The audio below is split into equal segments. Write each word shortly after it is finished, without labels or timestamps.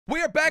We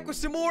are back with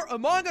some more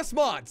Among Us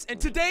mods, and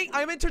today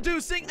I'm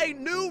introducing a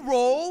new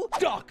role,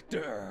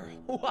 Doctor.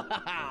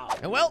 Wow.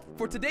 And well,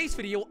 for today's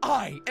video,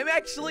 I am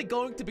actually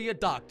going to be a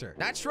doctor.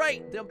 That's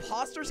right, the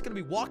imposter's gonna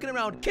be walking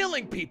around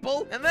killing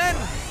people, and then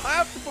I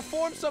have to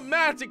perform some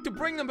magic to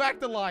bring them back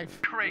to life.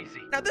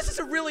 Crazy. Now, this is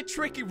a really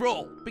tricky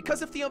role,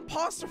 because if the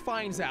imposter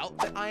finds out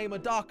that I am a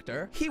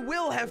doctor, he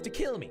will have to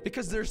kill me,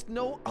 because there's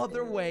no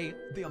other way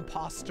the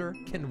imposter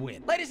can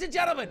win. Ladies and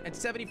gentlemen, at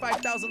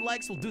 75,000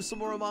 likes, we'll do some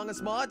more Among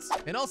Us mods,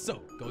 and also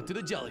go to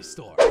the jelly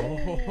store.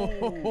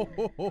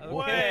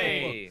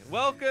 Okay,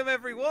 welcome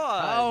everyone.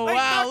 Oh, Hey,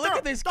 wow, doctor, look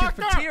at this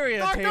doctor, cafeteria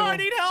doctor, table. I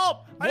need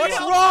help. What's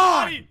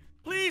wrong?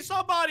 Please,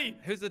 somebody.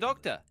 Who's the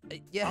doctor?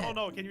 Yeah. I don't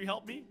know. Can you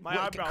help me? My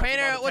Well, eyebrows.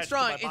 Crainer, are what's attached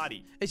wrong? to my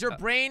body. Is your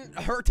brain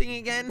hurting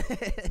again?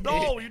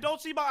 No, you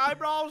don't see my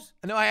eyebrows?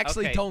 No, I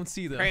actually Okay, don't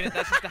see them. Crainer,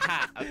 that's just a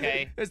hat,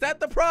 okay? Is that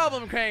the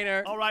problem,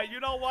 Crainer? All right,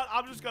 you know what?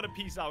 I'm just gonna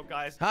peace out,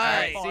 guys.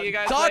 Hi. Alright, see you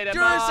guys Doctors later,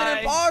 and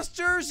bye.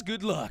 imposters,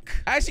 good luck.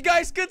 As you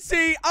guys can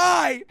see,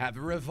 I have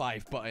a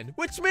revive button,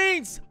 which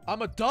means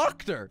I'm a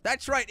doctor.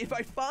 That's right, if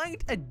I find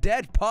a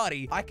dead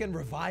body, I can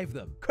revive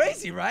them.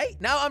 Crazy, right?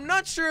 Now, I'm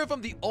not sure if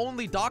I'm the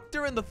only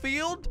doctor in the field.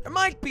 There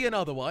might be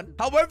another one.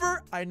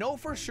 However, I know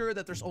for sure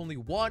that there's only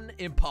one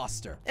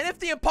imposter. And if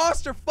the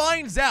imposter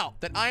finds out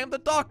that I am the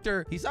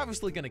doctor, he's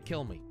obviously gonna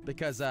kill me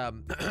because,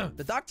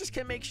 the doctors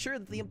can make sure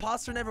that the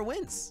imposter never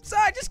wins. So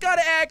I just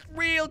gotta act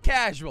real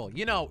casual.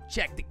 You know,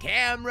 check the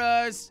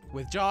cameras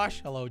with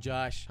Josh. Hello,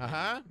 Josh.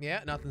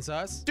 Yeah, nothing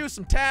sus. Do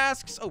some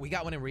tasks. Oh, we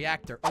got one in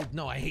reactor. Oh,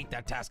 no, I hate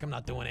that task. I'm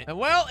not doing it. And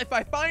well, if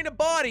I find a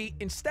body,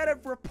 instead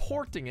of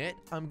reporting it,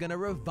 I'm gonna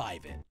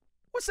revive it.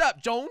 What's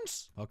up,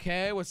 Jones?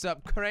 Okay, what's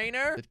up,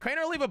 Crainer? Did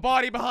Crainer leave a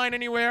body behind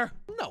anywhere?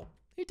 No,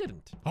 he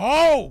didn't.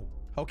 Oh!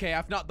 Okay,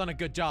 I've not done a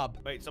good job.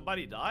 Wait,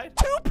 somebody died?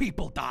 2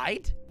 people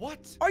died?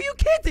 What? Are you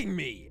kidding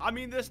me? I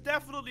mean, there's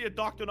definitely a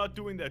doctor not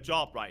doing their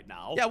job right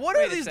now. Yeah, what are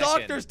Wait a these second.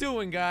 doctors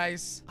doing,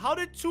 guys? How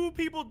did 2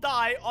 people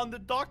die on the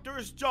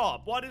doctor's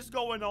job? What is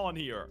going on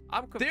here?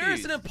 I'm confused.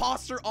 There's an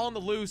imposter on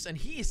the loose, and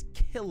he is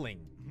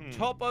killing.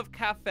 Top of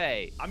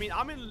cafe. I mean,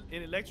 I'm in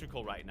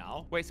electrical right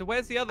now. Wait, so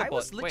where's the other I bot?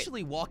 was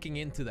literally walking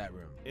into that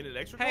room. In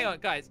electrical? Hang on,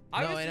 guys.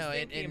 I No, was I just know,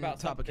 thinking in about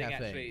Top of something,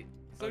 Cafe. actually.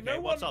 So Okay,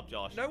 what's up,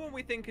 Josh? No one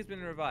we think has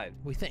been revived.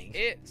 We think.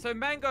 So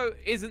Mango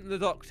isn't the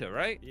doctor,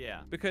 right?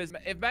 Yeah. Because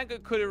if Mango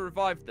could have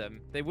revived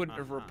them, they wouldn't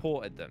have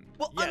reported them.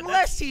 Well, Yeah, unless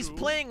that's he's true.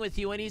 playing with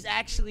you and he's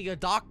actually a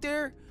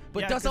doctor,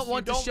 but Yeah, doesn't 'cause you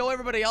want to don't- show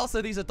everybody else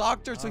that he's a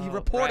doctor, so he Oh,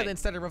 reported right.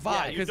 instead of Yeah,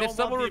 revived. you 'cause don't if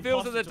someone want the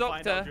reveals they're the imposter to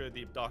find out doctor, you're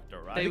the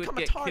doctor, right? They would become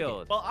a get target.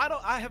 killed.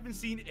 Well, I haven't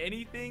seen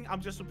anything.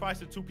 I'm just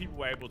surprised that 2 people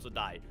were able to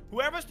die.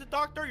 Whoever's the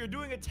doctor, you're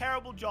doing a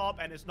terrible job,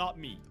 and it's not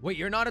me. Wait,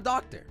 you're not a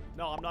doctor?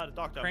 No, I'm not a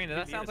doctor. I'm Crainer,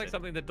 that completely sounds like innocent.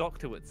 something the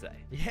doctor would say.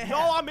 Yeah.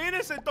 No, I'm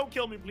innocent. Don't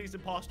kill me, please,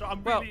 imposter.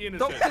 I'm Well, really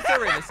innocent. doctors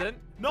are innocent.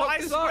 No, I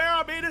Doctors swear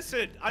are- I'm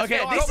innocent. I Okay,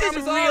 swear this I'm- is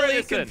doctors are really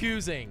innocent.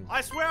 confusing.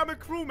 I swear I'm a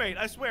crewmate.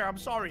 I swear. I'm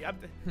sorry. I'm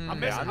Yeah, messing, I'm I'm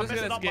just messing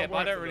gonna up my skip. I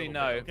words don't a really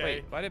little know. bit, okay?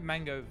 Wait, why did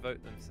Mango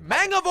vote themselves?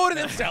 Mango voted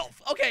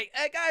himself. Okay,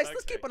 guys,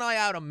 let's Okay. keep an eye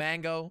out on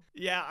Mango.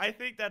 Yeah, I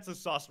think that's a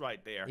sus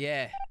right there.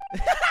 Yeah.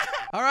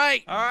 All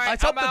right. All right,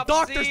 Let's hope I'm the out.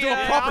 doctors See do a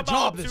ya. proper I'm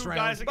job out this too, round.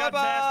 guys. I got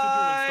Bye-bye. tasks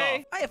to do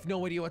and stuff. I have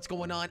no idea what's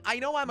going on. I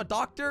know I'm a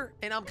doctor,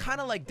 and I'm kind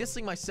of like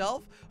dissing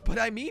myself, but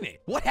I mean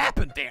it. What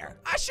happened there?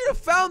 I should have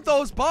found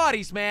those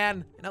bodies,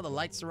 man. And now the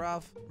lights are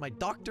off. My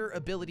doctor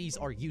abilities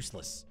are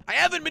useless. I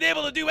haven't been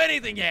able to do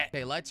anything yet.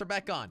 Okay, lights are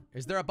back on.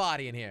 Is there a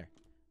body in here?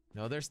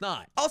 No, there's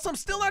not. Also, I'm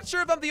still not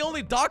sure if I'm the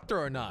only doctor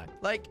or not.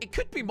 Like, it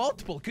could be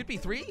multiple. It could be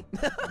 3.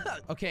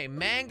 Okay,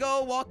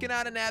 Mango walking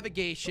out of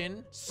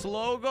navigation.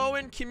 Slogo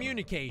in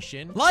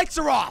communication. Lights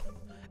are off.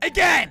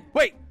 Again.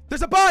 Wait,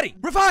 there's a body.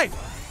 Revive.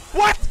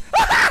 What?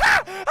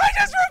 I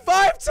just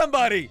revived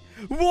somebody.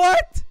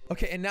 What?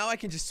 Okay, and now I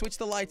can just switch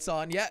the lights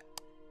on. Yeah.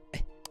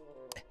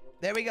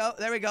 There we go.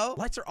 There we go.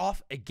 Lights are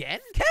off again?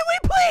 Can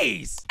we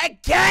please?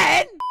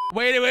 Again?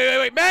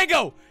 Wait.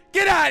 Mango!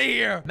 Get out of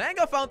here!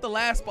 Mango found the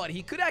last body.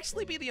 He could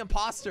actually be the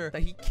imposter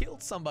that he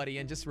killed somebody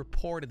and just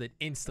reported it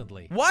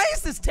instantly. Why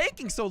is this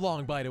taking so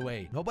long, by the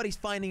way? Nobody's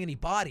finding any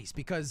bodies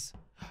because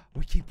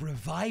we keep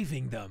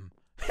reviving them.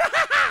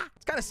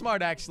 It's kind of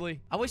smart, actually.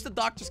 I wish the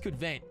doctors could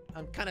vent.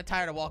 I'm kind of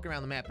tired of walking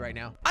around the map right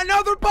now.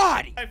 Another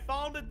body! I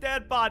found a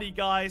dead body,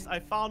 guys. I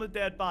found a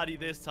dead body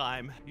this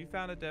time. You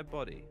found a dead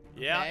body.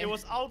 Yeah, Okay. it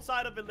was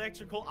outside of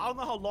electrical. I don't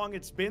know how long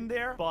it's been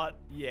there, but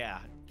yeah,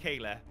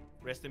 Kayla,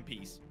 rest in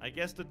peace. I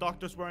guess the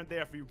doctors weren't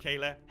there for you,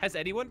 Kayla. Has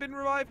anyone been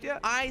revived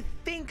yet? I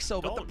think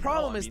so, but the Don't know.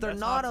 problem I is mean, they're that's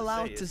not hard to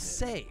allowed say, to isn't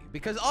say.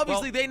 Because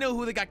obviously they know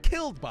who they got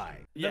killed by.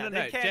 Yeah,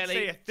 no, they can't Jelly,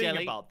 say a thing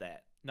Jelly. about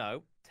that.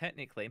 No,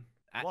 technically,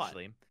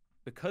 actually,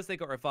 because they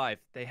got revived,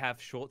 they have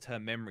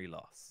short-term memory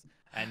loss.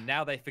 and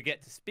now they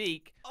forget to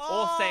speak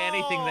or say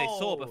anything they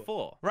saw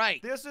before.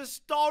 Right. There's a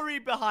story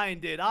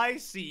behind it. I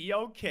see.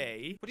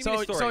 Okay. What do you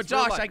mean So, story? so It's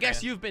real Josh, life, I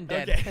guess man. you've been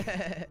dead.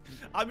 Okay.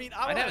 I mean,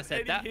 I don't never have said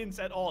any that. hints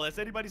at all. Has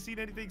anybody seen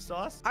anything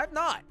sus? I've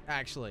not,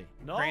 actually.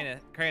 No?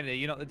 Crainer,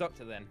 you're not the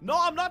doctor then? No,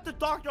 I'm not the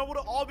doctor. I would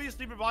have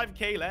obviously revived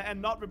Kayla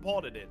and not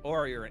reported it.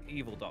 Or you're an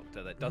evil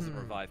doctor that doesn't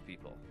revive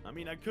people. I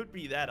mean, I could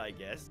be that, I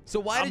guess. So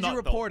why I'm did not, you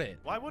report though. it?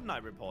 Why wouldn't I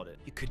report it?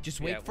 You could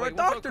just wait Yeah, for a wait, what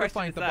sort of doctor to question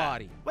find is the that?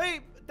 body.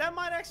 Wait, that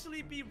might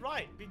actually be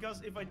right,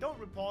 because if I don't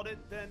report it,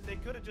 then they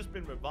could have just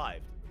been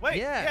revived. Wait,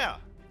 yeah.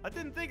 I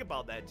didn't think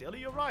about that, Jelly.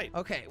 You're right.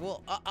 Okay,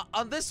 well,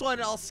 on this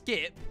one, I'll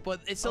skip, but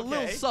it's a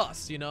little Okay.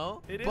 sus, you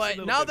know? It is but a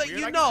little now bit that weird.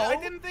 you I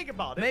know, didn't think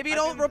about it. maybe I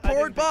don't didn't think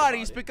report about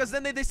bodies it. because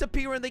then they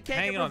disappear and they can't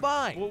Hang get on.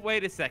 revived. Well,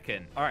 wait a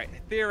second. All right,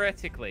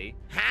 theoretically,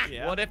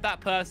 Yeah. what if that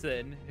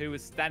person who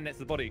was standing next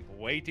to the body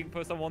waiting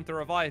for someone to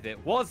revive it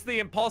was the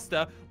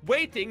imposter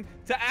waiting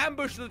to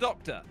ambush the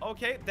doctor?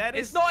 Okay, that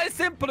is It's not as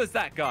simple as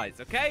that, guys,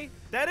 okay?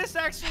 that is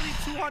actually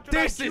 200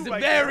 This IQ is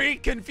right very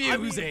there.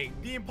 confusing. I mean,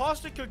 the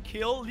imposter could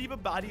kill, leave a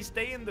body,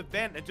 stay in the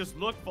vent, and just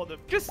look for the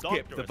Just doctor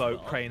skip the as vote,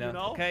 well, Crainer, you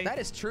know? okay? That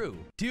is true.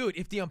 Dude,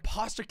 if the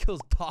imposter kills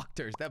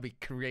doctors, that'd be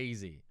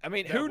crazy. I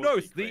mean, That who would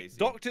knows? be The crazy.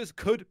 doctors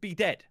could be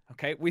dead,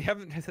 okay? We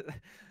haven't...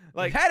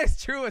 like, That is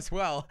true as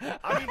well.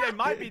 I mean, they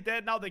might be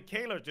dead now that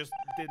Kayla just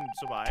didn't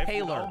survive. you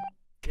Taylor. know?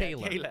 Yeah,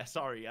 Kayla. Kayla,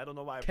 sorry. I don't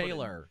know why I put it.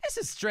 Taylor. This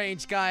is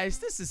strange, guys.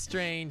 This is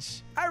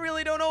strange. I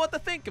really don't know what to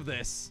think of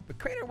this. But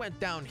Crater went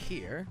down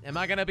here. Am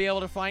I gonna be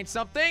able to find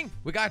something?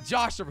 We got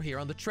Josh over here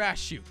on the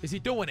trash chute. Is he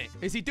doing it?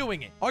 Is he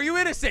doing it? Are you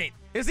innocent?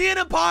 Is he an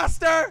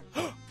imposter?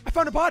 I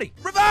found a body.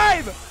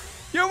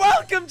 Revive! You're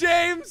welcome,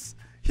 James.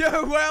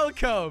 You're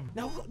welcome.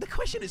 Now, the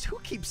question is, who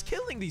keeps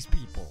killing these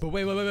people? But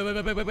wait.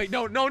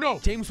 No.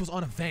 James was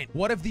on a vent.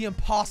 What if the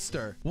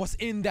imposter was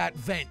in that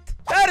vent?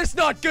 That is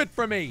not good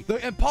for me.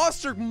 The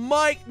imposter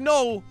might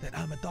know that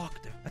I'm a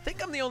doctor. I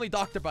think I'm the only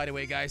doctor, by the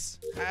way, guys.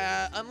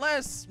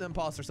 Unless the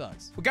imposter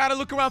sucks. We gotta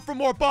look around for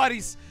more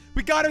bodies.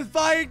 We gotta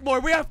find more.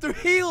 We have to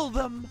heal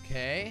them.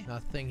 Okay,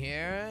 nothing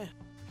here.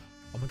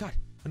 Oh my God,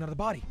 another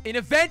body. In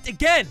a vent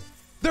again.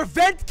 They're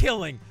vent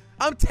killing.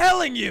 I'm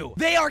telling you,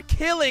 they are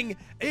killing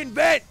in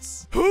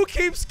vents. Who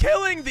keeps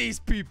killing these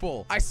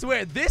people? I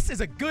swear, this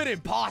is a good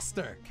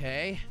imposter.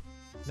 Okay,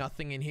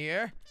 nothing in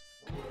here.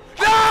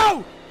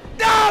 No!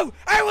 No!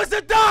 I was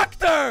a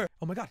doctor!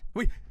 Oh my God,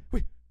 wait.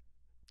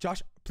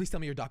 Josh, please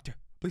tell me you're a doctor.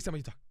 Please tell me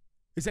you're a doctor.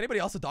 Is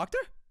anybody else a doctor?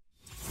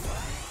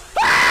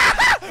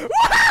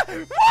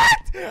 What?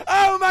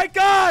 Oh my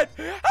God!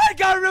 I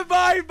got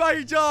revived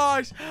by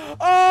Josh!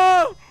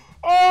 Oh!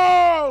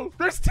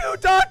 There's 2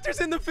 doctors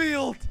in the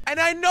field! And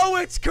I know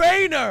it's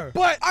Crainer!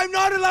 But I'm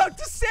not allowed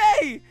to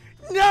say!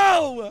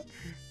 No!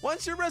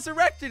 Once you're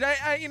resurrected,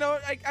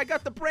 I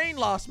got the brain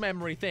loss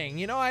memory thing.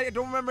 You know, I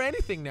don't remember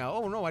anything now.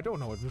 Oh no, I don't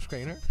know it was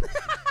Crainer.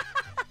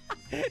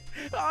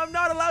 I'm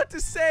not allowed to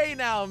say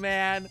now,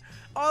 man.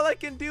 All I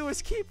can do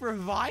is keep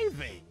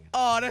reviving.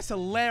 Oh, that's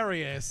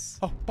hilarious.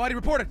 Oh, body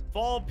reported.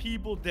 4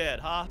 people dead,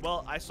 huh?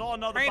 Well, I saw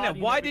another Crainer,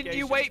 body why didn't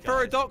you wait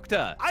for a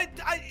doctor?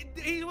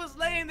 He was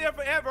laying there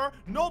forever.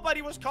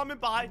 Nobody was coming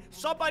by.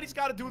 Somebody's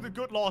got to do the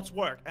good Lord's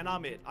work, and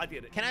I'm it. I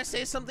did it. Can I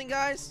say something,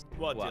 guys?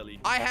 What, What? Jelly?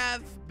 I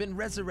have been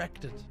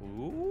resurrected.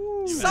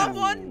 Ooh.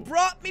 Someone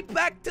brought me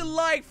back to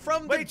life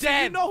from the Wait, so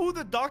dead. you know who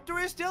the doctor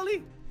is,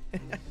 Jelly?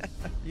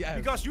 Yeah.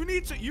 Because you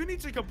need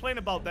to complain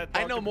about that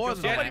doctor. I know more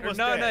because than somebody that. was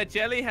No, dead.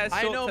 Jelly has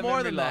I know short-term more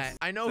memory than loss, that.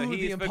 I know so who the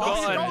he's imposter Oh, is.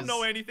 you forgotten. don't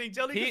know anything,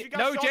 Jelly. 'cause you got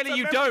No, short-term Jelly,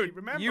 you memory, don't.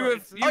 Remember? You have.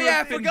 It's- You Oh, yeah, I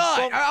have been forgot.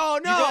 bonked- Oh,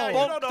 You no. got You don't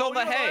bonked know, on the you don't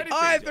know head. anything.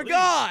 I Jelly.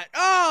 forgot.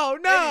 Oh,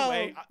 no.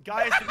 Anyway,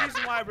 guys, the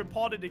reason why I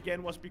reported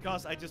again was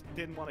because I just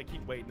didn't want to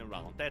keep waiting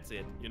around. That's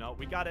it. You know,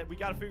 we gotta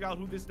figure out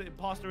who this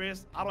imposter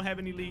is. I don't have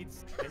any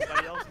leads.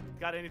 Anybody else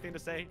got anything to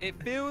say? It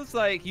feels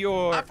like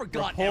you're I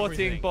forgot reporting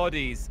everything.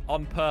 bodies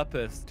on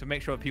purpose to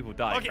make sure people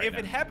die. Okay, if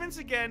it happens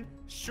again,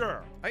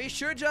 sure. Are you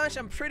sure, Josh?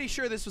 I'm pretty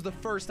sure this was the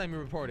first time you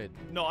reported.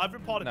 No, I've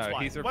reported No,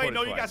 twice. he's Wait, reported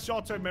no, you got twice.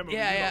 short-term memory.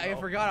 Yeah, You yeah, don't I know.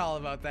 forgot all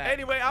about that.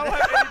 Anyway, I don't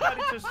have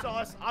anybody to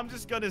sauce. I'm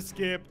just gonna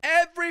skip.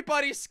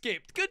 Everybody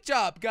skipped. Good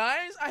job,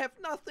 guys. I have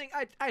nothing.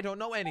 I don't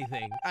know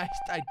anything. I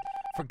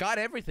forgot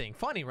everything.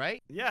 Funny,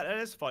 right? Yeah, that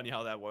is funny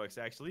how that works,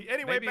 actually.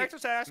 Anyway, back to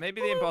task.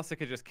 Maybe the imposter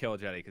could just kill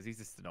Jelly because he's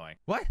just annoying.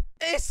 What?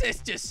 This is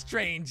just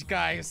strange,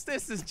 guys.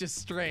 This is just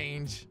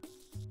strange.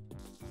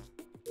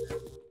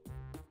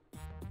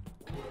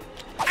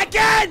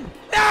 Again!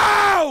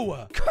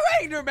 No!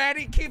 Crainer, man,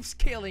 he keeps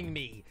killing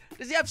me.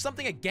 Does he have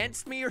something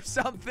against me or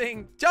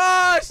something?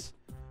 Josh!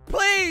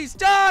 Please!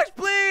 Josh,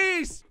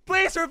 please!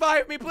 Please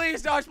revive me,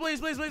 please, Josh. Please,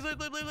 please, please, please,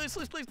 please, please,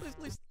 please, please, please,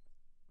 please.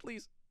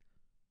 Please.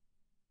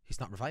 He's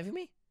not reviving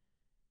me?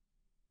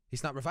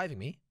 He's not reviving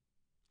me?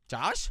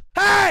 Josh?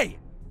 Hey!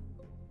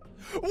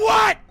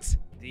 What?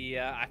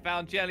 I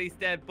found Jelly's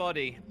dead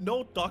body.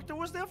 No doctor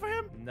was there for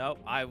him? Nope,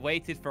 I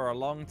waited for a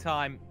long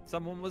time.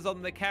 Someone was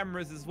on the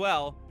cameras as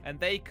well, and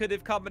they could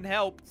have come and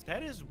helped.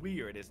 That is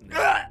weird, isn't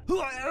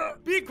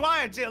it? Be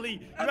quiet,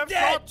 Jelly. You have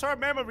dead. short-term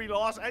memory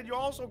loss, and you're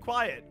also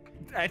quiet.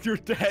 And you're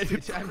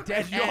dead. I'm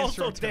dead. You're and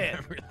also short-term dead.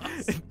 memory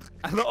loss.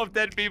 A lot of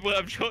dead people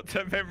have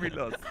short-term memoy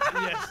loss.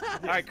 Yes.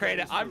 All right,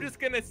 Crater, I'm just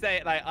gonna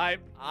say, like,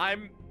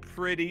 I'm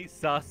pretty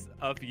sus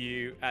of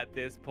you at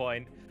this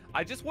point.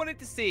 I just wanted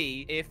to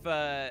see if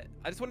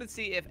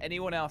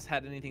anyone else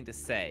had anything to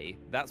say.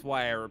 That's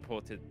why I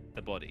reported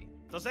the body.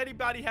 Does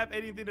anybody have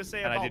anything to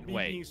say And I about didn't me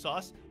wait. being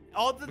sus?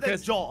 Other than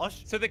Because-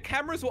 Josh. So the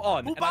cameras were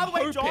on. Who, and by I'm the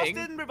way, Josh hoping-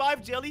 didn't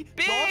revive Jelly.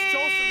 Be Josh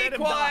chose to let him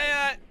die.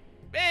 quiet.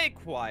 Be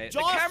quiet.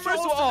 Josh the cameras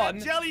chose were to let on.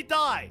 Jelly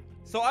die.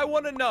 So I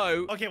want to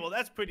know. Okay, well,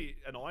 that's pretty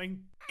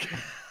annoying.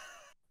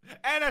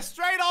 And a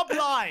straight up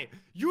lie.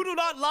 You do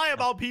not lie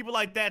about people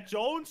like that,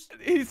 Jones.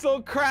 He saw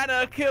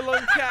Crater kill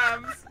on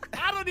cams.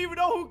 I don't even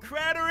know who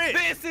Crater is.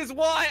 This is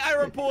why I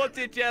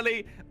reported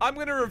Jelly. I'm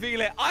gonna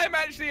reveal it. I'm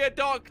actually a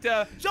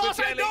doctor. Josh,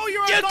 but I Jelly- know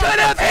you're a You doctor. could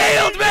have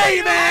healed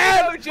me,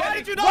 man! No, Jelly. Why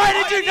did you not Why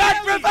did you not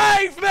Jelly?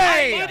 revive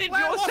I me? needed Why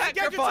your wasn't get you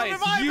to sacrifice.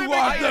 revive You me, are man?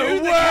 I knew the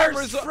the worst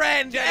cameras were-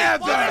 friend Jelly,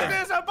 What is ever!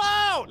 this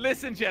about?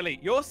 Listen, Jelly,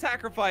 your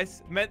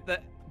sacrifice meant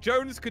that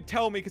Jones could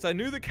tell me because I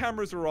knew the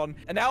cameras were on,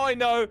 and now I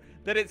know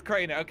that it's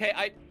Crater,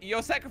 okay?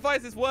 Your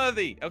sacrifice is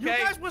worthy, okay?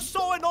 You guys were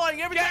so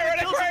annoying. Every Get time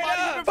rid you of kill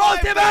somebody, you Crater! Vote revive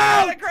him them.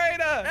 out! Get rid of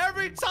Crater!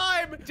 Every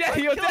time Jelly, I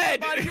you're kill dead.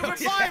 somebody, you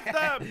revive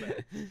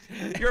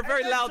them. You're a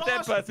very And then loud dead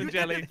Josh, person, you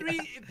Jelly. did the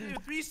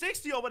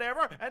 360 or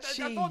whatever, and I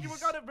thought you were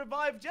Jeez. gonna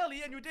revive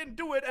Jelly, and you didn't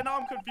do it, and now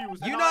I'm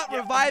confused. You And not yeah,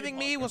 reviving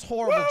me was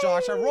horrible,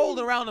 Josh. I rolled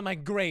around in my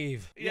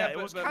grave. Yeah, it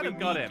but- was but kinda we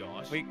got mean, him.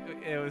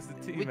 Josh. It was the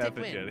team We did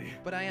effort, win, Jelly.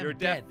 but I am Your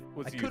dead. death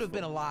was I could have been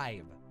useful.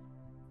 alive.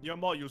 You're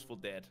more useful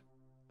dead.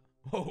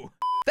 Whoa.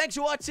 Thanks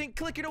for watching.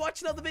 Click here to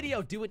watch another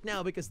video. Do it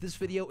now because this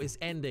video is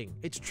ending.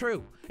 It's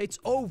true. It's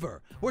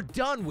over. We're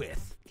done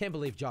with. Can't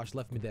believe Josh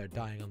left me there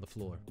dying on the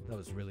floor. That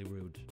was really rude.